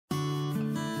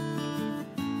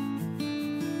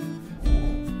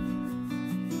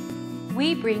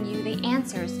we bring you the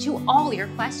answers to all your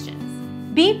questions.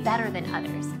 Be better than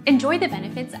others. Enjoy the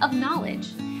benefits of knowledge.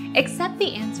 Accept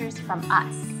the answers from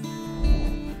us.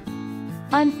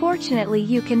 Unfortunately,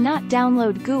 you cannot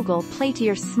download Google Play to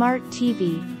your smart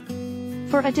TV.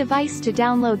 For a device to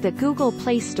download the Google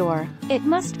Play Store, it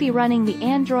must be running the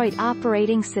Android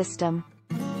operating system.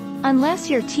 Unless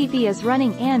your TV is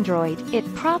running Android, it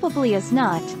probably is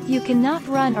not, you cannot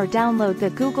run or download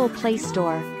the Google Play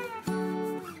Store.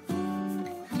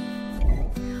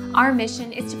 Our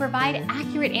mission is to provide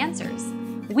accurate answers.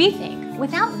 We think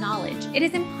without knowledge, it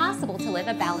is impossible to live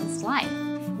a balanced life.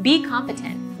 Be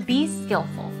competent, be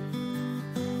skillful.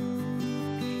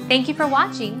 Thank you for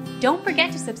watching. Don't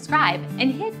forget to subscribe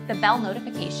and hit the bell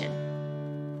notification.